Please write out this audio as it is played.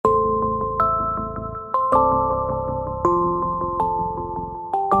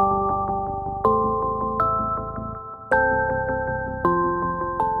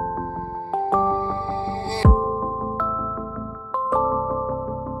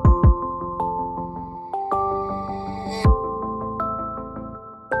Welcome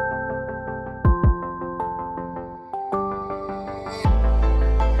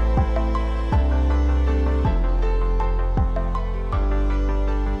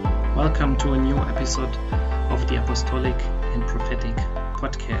to a new episode of the Apostolic and Prophetic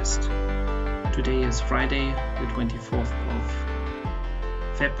Podcast. Today is Friday, the 24th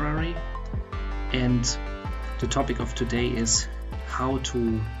of February, and the topic of today is how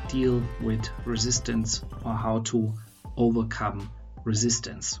to deal with resistance or how to overcome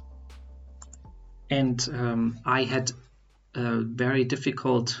resistance. And I had a very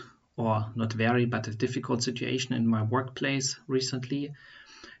difficult, or not very, but a difficult situation in my workplace recently.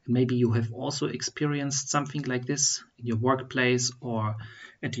 Maybe you have also experienced something like this in your workplace or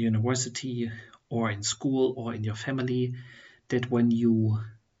at the university or in school or in your family, that when you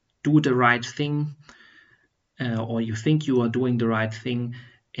do the right thing or you think you are doing the right thing,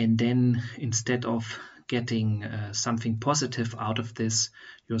 and then instead of getting something positive out of this,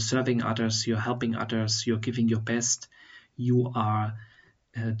 you're serving others, you're helping others, you're giving your best, you are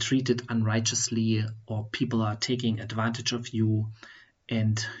treated unrighteously, or people are taking advantage of you,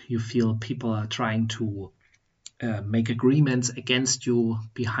 and you feel people are trying to make agreements against you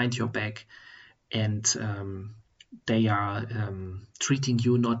behind your back, and they are treating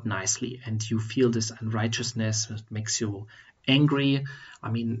you not nicely, and you feel this unrighteousness. It makes you angry. I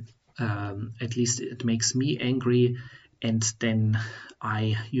mean, at least it makes me angry, and then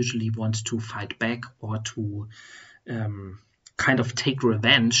I usually want to fight back or to kind of take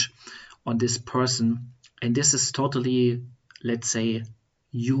revenge on this person. And this is totally, let's say,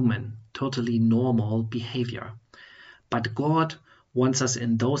 human, totally normal behavior. But God wants us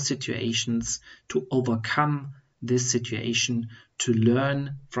in those situations to overcome this situation, to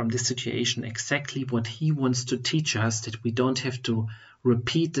learn from this situation exactly what He wants to teach us, that we don't have to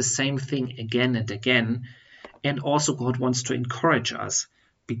repeat the same thing again and again. And also God wants to encourage us,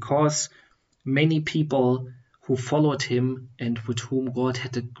 because many people who followed Him and with whom God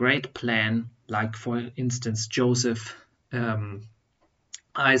had a great plan, like for instance Joseph,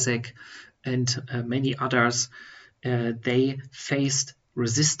 Isaac, and many others, they faced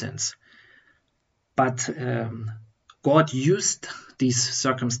resistance. But God used these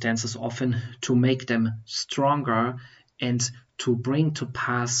circumstances often to make them stronger and to bring to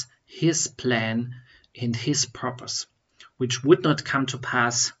pass His plan and His purpose, which would not come to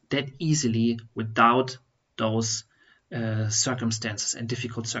pass that easily without those circumstances and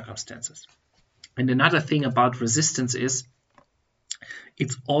difficult circumstances. And another thing about resistance is,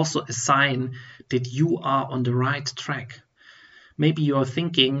 it's also a sign that you are on the right track. Maybe you're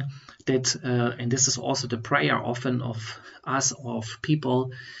thinking that, and this is also the prayer often of us, of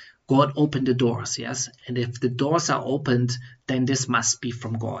people, God open the doors, yes? And if the doors are opened, then this must be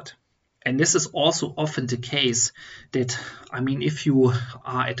from God. And this is also often the case that, I mean, if you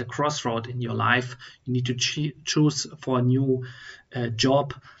are at a crossroad in your life, you need to choose for a new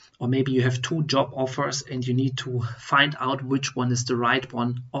job, or maybe you have two job offers and you need to find out which one is the right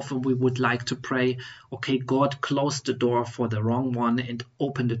one. Often we would like to pray, okay, God, close the door for the wrong one and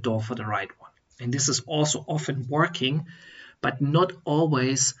open the door for the right one. And this is also often working, but not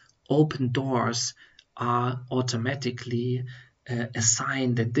always open doors are automatically a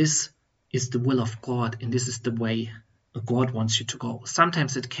sign that this is the will of God and this is the way God wants you to go.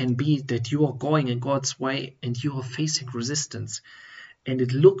 Sometimes it can be that you are going in God's way and you are facing resistance. And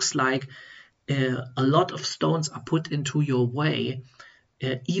it looks like a lot of stones are put into your way,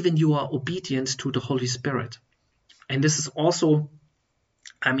 even you are obedient to the Holy Spirit. And this is also,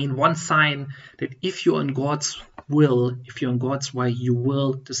 I mean, one sign that if you're in God's will, if you're in God's way, you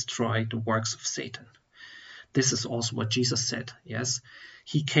will destroy the works of Satan. This is also what Jesus said, yes?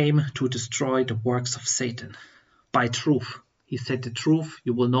 He came to destroy the works of Satan by truth. He said the truth,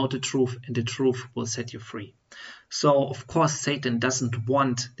 you will know the truth, and the truth will set you free. So, of course, Satan doesn't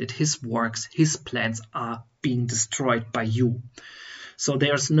want that his works, his plans are being destroyed by you. So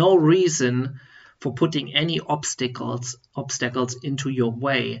there's no reason for putting any obstacles into your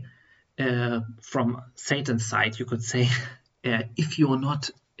way from Satan's side, you could say, if you are not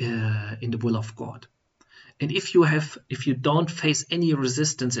in the will of God. And if you don't face any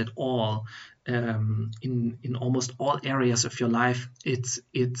resistance at all in almost all areas of your life, it's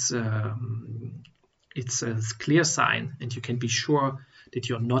a clear sign, and you can be sure that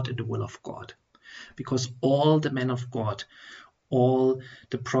you're not in the will of God. Because all the men of God, all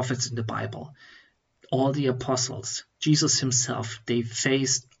the prophets in the Bible, all the apostles, Jesus himself, they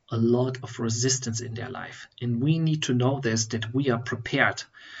faced a lot of resistance in their life. And we need to know this, that we are prepared.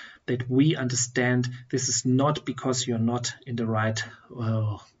 that we understand this is not because you're not in the right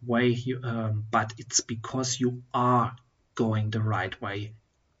way, but it's because you are going the right way.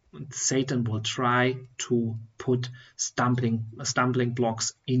 Satan will try to put stumbling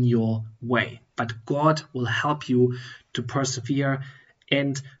blocks in your way, but God will help you to persevere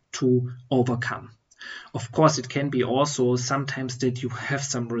and to overcome. Of course, it can be also sometimes that you have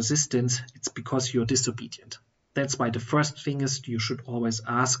some resistance. It's because you're disobedient. That's why the first thing is you should always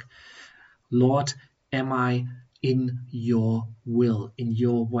ask, Lord, am I in your will, in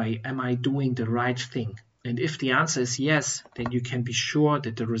your way? Am I doing the right thing? And if the answer is yes, then you can be sure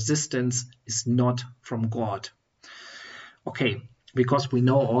that the resistance is not from God. Okay, because we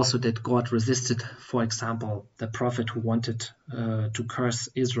know also that God resisted, for example, the prophet who wanted to curse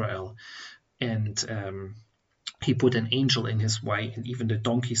Israel. And he put an angel in his way, and even the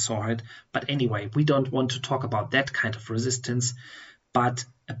donkey saw it. But anyway, we don't want to talk about that kind of resistance, but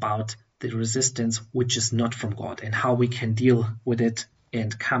about the resistance which is not from God and how we can deal with it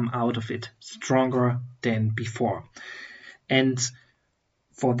and come out of it stronger than before. And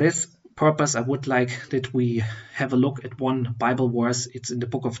for this purpose, I would like that we have a look at one Bible verse. It's in the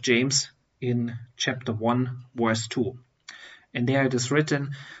book of James in chapter 1, verse 2. And there it is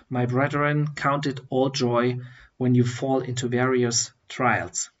written, "My brethren, count it all joy when you fall into various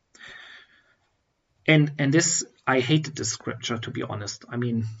trials." And this, I hated this scripture, to be honest. I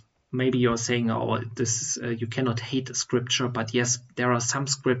mean, maybe you're saying, oh, this you cannot hate the scripture, but yes, there are some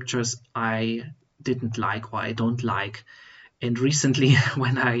scriptures I didn't like or I don't like. And recently,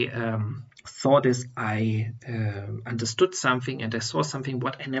 when I saw this, I understood something and I saw something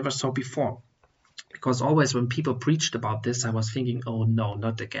what I never saw before. Because always when people preached about this, I was thinking, oh no,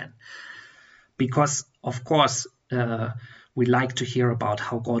 not again. Because, of course, we like to hear about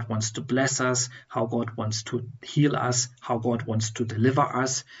how God wants to bless us, how God wants to heal us, how God wants to deliver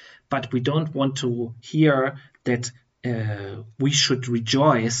us. But we don't want to hear that we should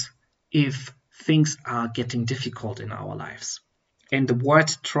rejoice if things are getting difficult in our lives. And the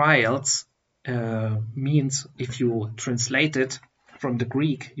word trials means, if you translate it from the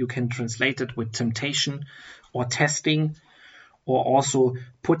Greek, you can translate it with temptation or testing, or also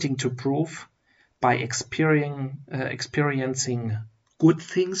putting to proof by experiencing good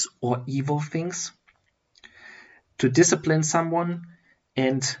things or evil things, to discipline someone,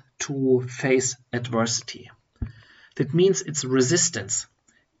 and to face adversity. That means it's resistance.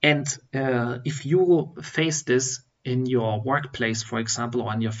 And if you face this in your workplace, for example,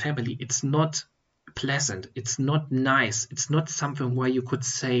 or in your family, it's not pleasant, it's not nice, it's not something where you could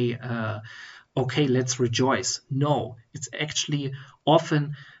say, okay, let's rejoice. No, it's actually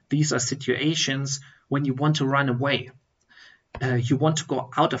often these are situations when you want to run away. You want to go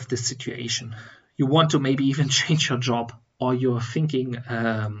out of this situation. You want to maybe even change your job, or you're thinking,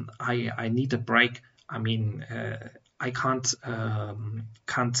 I need a break. I mean, I can't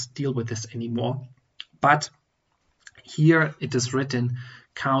deal with this anymore. But here it is written,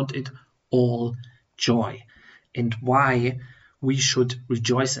 count it all joy. And why we should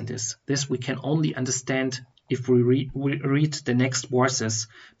rejoice in this. This we can only understand if we read the next verses,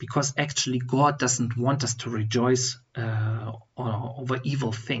 because actually God doesn't want us to rejoice over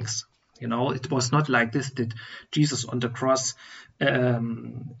evil things. You know, it was not like this that Jesus on the cross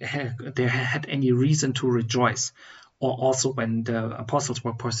had any reason to rejoice, or also when the apostles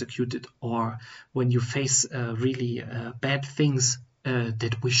were persecuted, or when you face really bad things,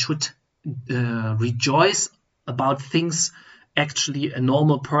 that we should rejoice about things actually a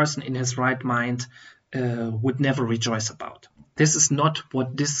normal person in his right mind would never rejoice about. This is not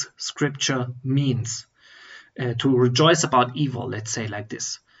what this scripture means, to rejoice about evil, let's say like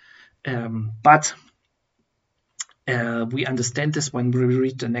this. But we understand this when we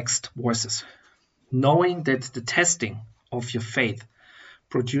read the next verses. Knowing that the testing of your faith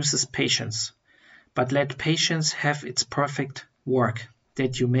produces patience, but let patience have its perfect work,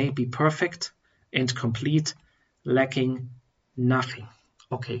 that you may be perfect and complete, lacking nothing.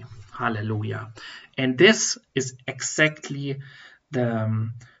 Okay, hallelujah. And this is exactly the,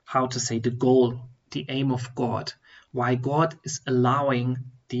 the goal, the aim of God. Why God is allowing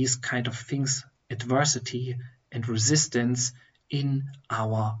these kind of things, adversity and resistance in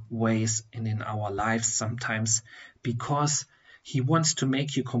our ways and in our lives sometimes, because he wants to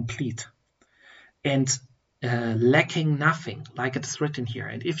make you complete and lacking nothing, like it is written here.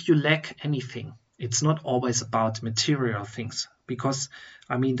 And if you lack anything, it's not always about material things, because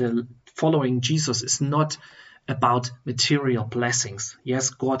I mean, the following Jesus is not about material blessings. Yes,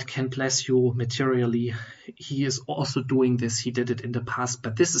 God can bless you materially. He is also doing this. He did it in the past,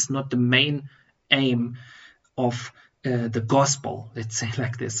 but this is not the main aim of the gospel, let's say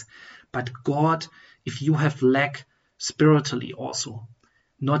like this. But God, if you have lack spiritually also,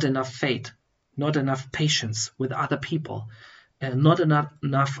 not enough faith, not enough patience with other people, not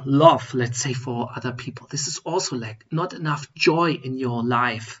enough love, let's say, for other people, this is also lack. Not enough joy in your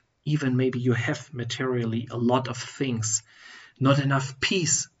life, even maybe you have materially a lot of things, not enough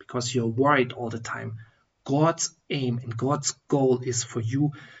peace because you're worried all the time. God's aim and God's goal is for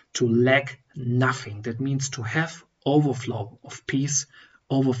you to lack nothing. That means to have overflow of peace,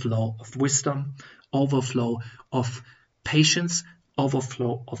 overflow of wisdom, overflow of patience,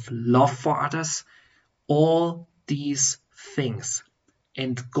 overflow of love for others, all these things.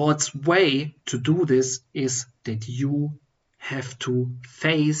 And God's way to do this is that you have to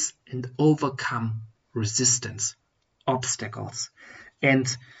face and overcome resistance, obstacles.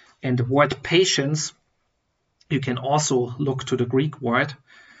 And the word patience, you can also look to the Greek word.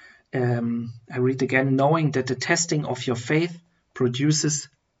 I read again, knowing that the testing of your faith produces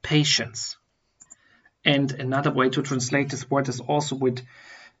patience. And another way to translate this word is also with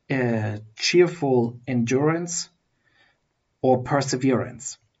cheerful endurance or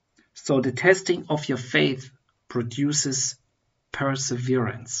perseverance. So the testing of your faith produces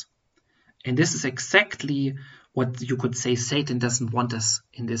perseverance. And this is exactly what you could say Satan doesn't want us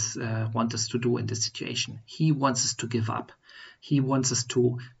in this want us to do in this situation. He wants us to give up. He wants us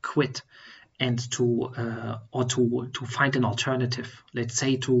to quit and to find an alternative. Let's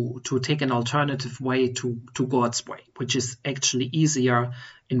say to take an alternative way to God's way, which is actually easier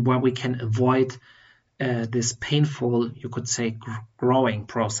and where we can avoid this painful, you could say, growing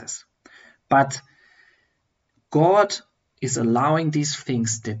process. But God is allowing these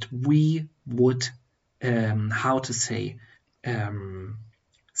things that we would,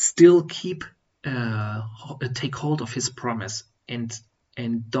 still keep, take hold of His promise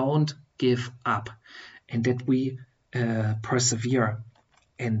and don't give up, and that we persevere.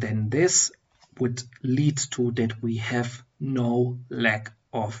 And then this would lead to that we have no lack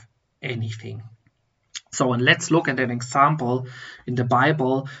of anything. So, and let's look at an example in the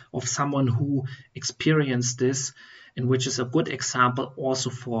Bible of someone who experienced this, and which is a good example also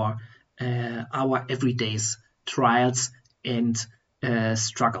for our everyday's trials and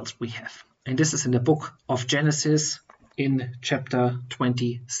struggles we have. And this is in the book of Genesis in chapter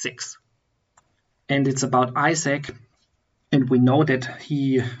 26. And it's about Isaac. And we know that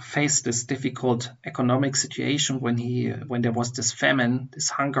he faced this difficult economic situation when there was this famine, this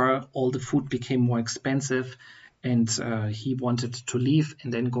hunger, all the food became more expensive, and he wanted to leave.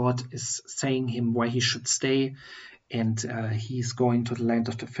 And then God is saying him where he should stay, and he's going to the land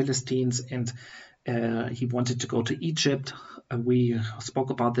of the Philistines, and he wanted to go to Egypt. We spoke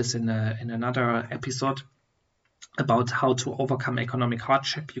about this in another episode about how to overcome economic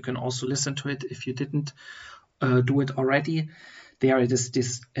hardship. You can also listen to it if you didn't do it already. There it is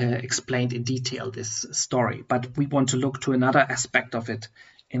this explained in detail, this story. But we want to look to another aspect of it.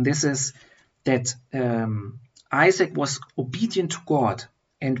 And this is that Isaac was obedient to God.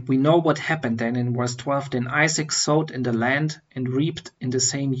 And we know what happened then in verse 12. Then Isaac sowed in the land and reaped in the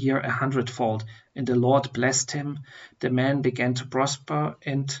same year 100-fold. And the Lord blessed him. The man began to prosper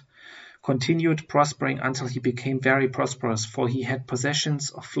and continued prospering until he became very prosperous, for he had possessions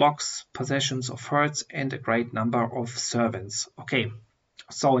of flocks, possessions of herds, and a great number of servants. Okay,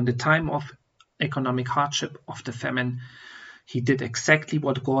 so in the time of economic hardship, of the famine, he did exactly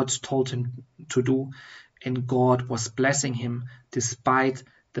what God told him to do, and God was blessing him despite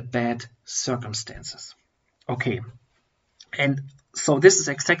the bad circumstances. Okay, and so this is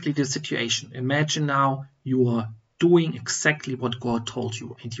exactly the situation. Imagine now you are doing exactly what God told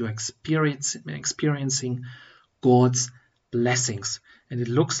you, and you're experiencing God's blessings. And it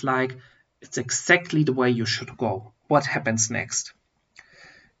looks like it's exactly the way you should go. What happens next?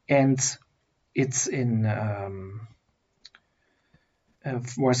 And it's in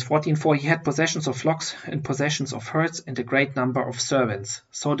verse 14, for he had possessions of flocks and possessions of herds and a great number of servants.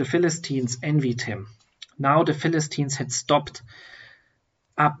 So the Philistines envied him. Now the Philistines had stopped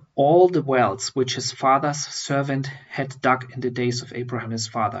up all the wells which his father's servant had dug in the days of Abraham his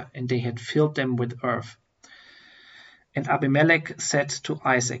father, and they had filled them with earth. And Abimelech said to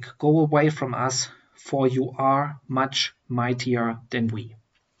Isaac, go away from us, for you are much mightier than we.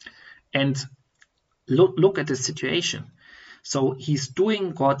 And look at the situation. So he's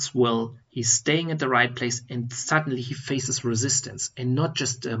doing God's will, he's staying at the right place, and suddenly he faces resistance, and not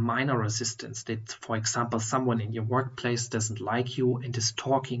just a minor resistance that, for example, someone in your workplace doesn't like you and is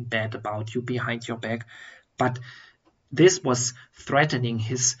talking bad about you behind your back, but this was threatening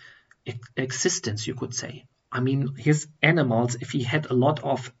his existence, you could say. I mean, his animals, if he had a lot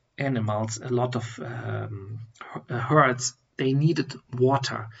of animals, a lot of herds, they needed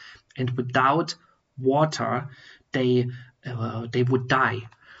water, and without water they would die.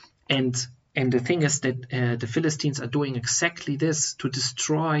 And the thing is that the Philistines are doing exactly this to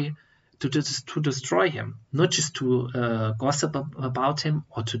destroy him, not just to gossip about him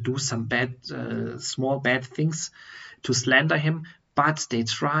or to do some small bad things to slander him, but they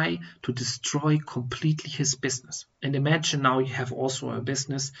try to destroy completely his business. And imagine now you have also a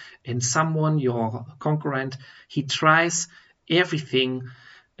business, and someone, your concurrent, he tries everything,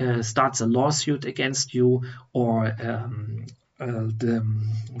 starts a lawsuit against you, or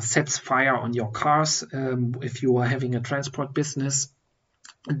sets fire on your cars if you are having a transport business.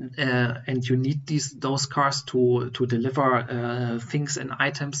 And you need those cars to deliver things and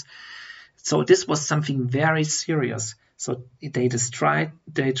items. So this was something very serious. So they tried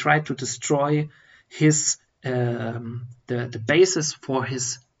to destroy his the basis for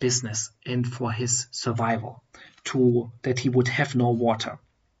his business and for his survival, that he would have no water.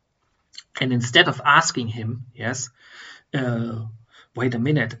 And instead of asking him, yes, wait a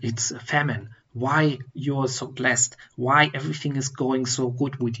minute, it's a famine. Why you're so blessed? Why everything is going so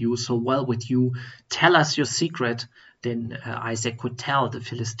good with you, so well with you? Tell us your secret. Then Isaac could tell the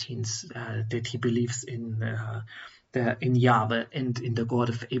Philistines that he believes in Yahweh and in the God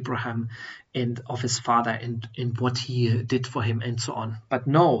of Abraham and of his father and in what he did for him and so on. But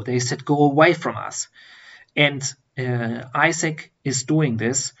no, they said, go away from us. And Isaac is doing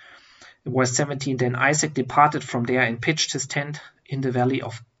this. Verse 17, then Isaac departed from there and pitched his tent in the valley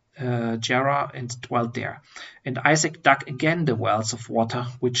of Gerar and dwelt there. And Isaac dug again the wells of water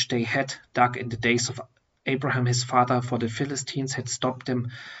which they had dug in the days of Abraham his father, for the Philistines had stopped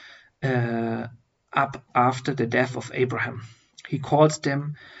them up after the death of Abraham. He called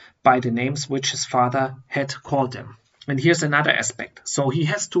them by the names which his father had called them. And here's another aspect. So he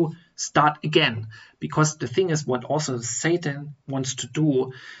has to start again, because the thing is, what also Satan wants to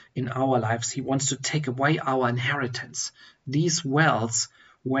do in our lives, he wants to take away our inheritance. These wells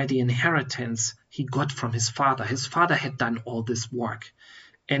were the inheritance he got from his father. His father had done all this work.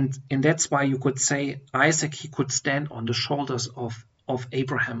 And that's why you could say Isaac, he could stand on the shoulders of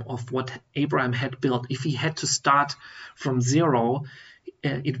Abraham, of what Abraham had built. If he had to start from zero,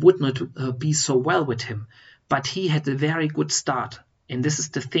 it would not be so well with him. But he had a very good start. And this is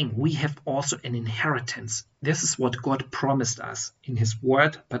the thing. We have also an inheritance. This is what God promised us in his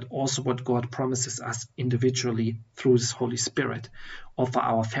word, but also what God promises us individually through his Holy Spirit or for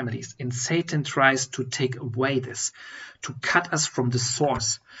our families. And Satan tries to take away this, to cut us from the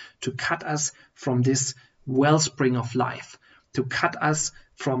source, to cut us from this wellspring of life, to cut us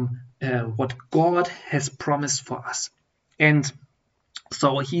from what God has promised for us. And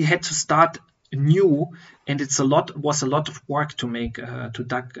so he had to start new, and was a lot of work to make to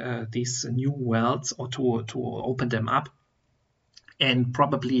dig these new wells, or to open them up. And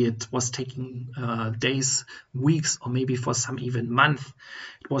probably it was taking days, weeks, or maybe for some even months.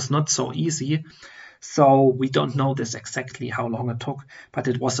 It was not so easy. So we don't know this exactly how long it took, but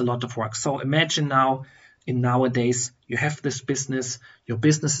it was a lot of work. So imagine now, in nowadays, you have this business, your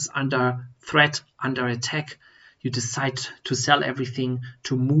business is under threat, under attack. You decide to sell everything,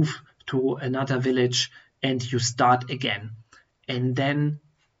 to move to another village, and you start again. And then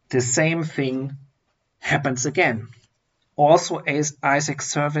the same thing happens again. Also, as Isaac's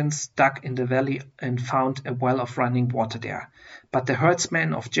servants dug in the valley and found a well of running water there. But the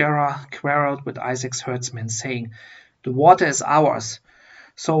herdsmen of Gerar quarreled with Isaac's herdsmen, saying, the water is ours.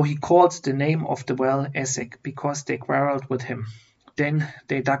 So he called the name of the well Esek, because they quarreled with him. Then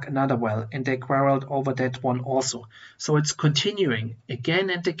they dug another well, and they quarreled over that one also. So it's continuing again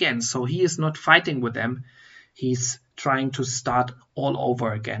and again. So he is not fighting with them. He's trying to start all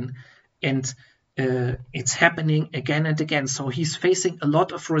over again. And it's happening again and again. So he's facing a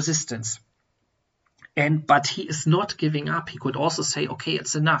lot of resistance. But he is not giving up. He could also say, okay,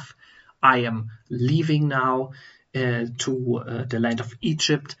 it's enough. I am leaving now to the land of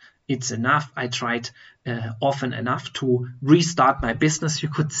Egypt. It's enough. I tried often enough to restart my business, you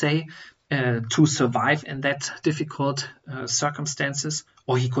could say, to survive in that difficult circumstances.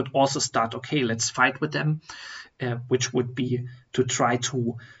 Or he could also start, okay, let's fight with them, which would be to try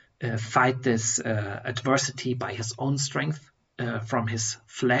to fight this adversity by his own strength, from his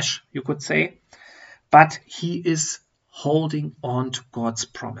flesh, you could say. But he is holding on to God's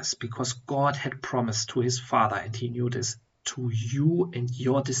promise, because God had promised to his father, and he knew this, to you and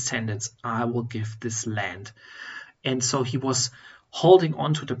your descendants I will give this land. And so he was holding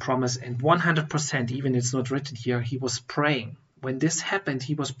on to the promise, and 100%, even it's not written here, he was praying. When this happened,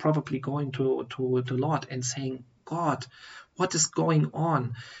 he was probably going to the Lord and saying, God, what is going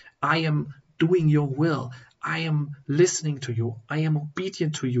on? I am doing your will. I am listening to you. I am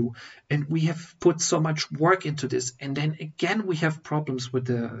obedient to you. And we have put so much work into this. And then again, we have problems with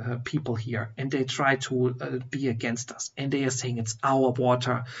the people here. And they try to be against us. And they are saying it's our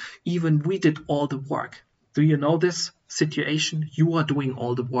water. Even we did all the work. Do you know this situation? You are doing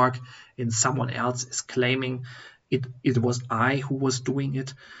all the work and someone else is claiming it was I who was doing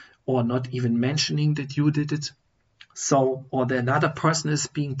it, or not even mentioning that you did it. So, or the another person is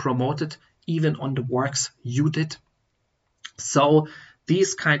being promoted even on the works you did. So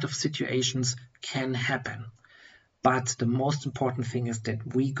these kind of situations can happen. But the most important thing is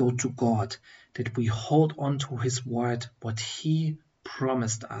that we go to God, that we hold on to his word, what he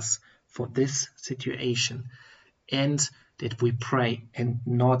promised us for this situation, and that we pray and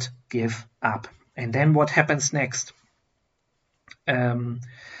not give up. And then what happens next? Then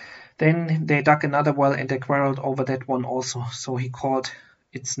they dug another well and they quarreled over that one also. So he called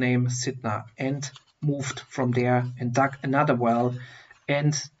its name Sidna and moved from there and dug another well,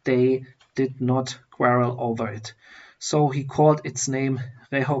 and they did not quarrel over it. So he called its name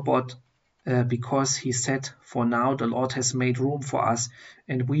Rehoboth, because he said, for now the Lord has made room for us,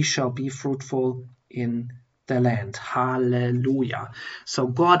 and we shall be fruitful in the land. Hallelujah. So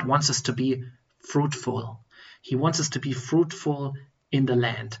God wants us to be fruitful. He wants us to be fruitful in the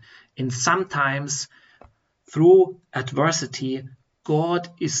land. And sometimes through adversity, God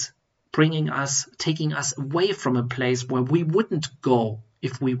is taking us away from a place where we wouldn't go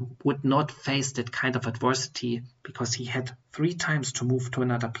if we would not face that kind of adversity, because he had 3 times to move to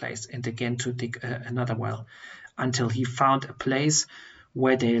another place and again to dig another well, until he found a place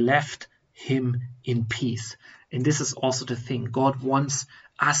where they left him in peace. And this is also the thing. God wants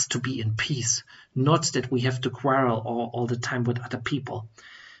us to be in peace, not that we have to quarrel all the time with other people,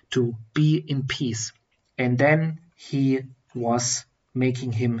 to be in peace. And then he was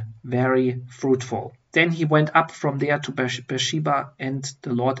making him very fruitful. Then he went up from there to Beersheba, and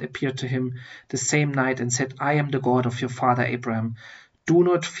the Lord appeared to him the same night and said, I am the God of your father Abraham. Do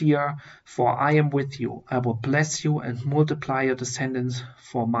not fear, for I am with you. I will bless you and multiply your descendants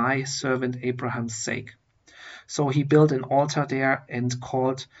for my servant Abraham's sake. So he built an altar there and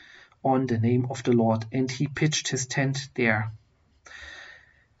called on the name of the Lord, and he pitched his tent there.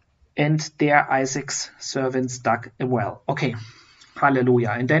 And there Isaac's servants dug a well. Okay,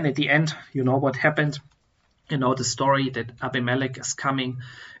 hallelujah. And then at the end, you know what happened? You know the story that Abimelech is coming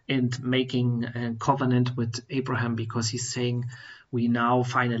and making a covenant with Abraham, because he's saying, we now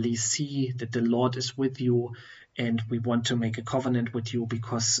finally see that the Lord is with you, and we want to make a covenant with you,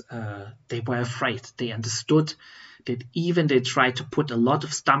 because they were afraid. They understood that even they tried to put a lot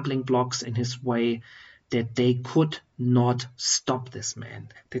of stumbling blocks in his way, that they could not stop this man,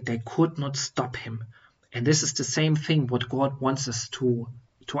 that they could not stop him. And this is the same thing what God wants us to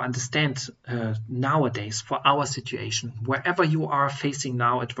understand nowadays for our situation. Wherever you are facing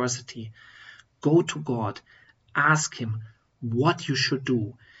now adversity, go to God, ask him what you should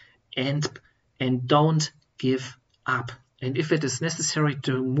do, and don't give up. And if it is necessary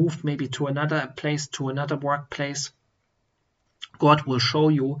to move maybe to another place, to another workplace, God will show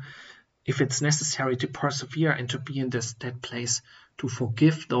you if it's necessary to persevere and to be in that place, to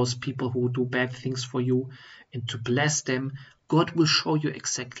forgive those people who do bad things for you and to bless them. God will show you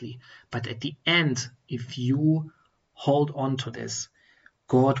exactly. But at the end, if you hold on to this,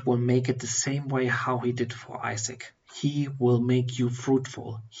 God will make it the same way how he did for Isaac. He will make you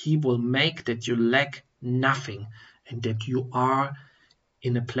fruitful. He will make that you lack nothing, and that you are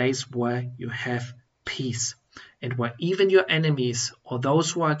in a place where you have peace, and where even your enemies or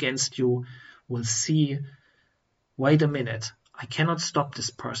those who are against you will see, wait a minute, I cannot stop this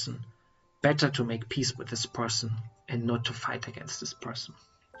person. Better to make peace with this person and not to fight against this person.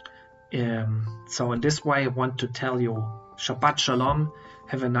 So in this way, I want to tell you, Shabbat Shalom,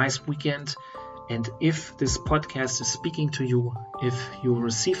 have a nice weekend. And if this podcast is speaking to you, if you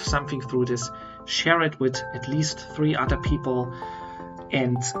receive something through this, share it with at least 3 other people,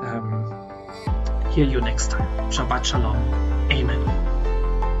 and hear you next time. Shabbat Shalom.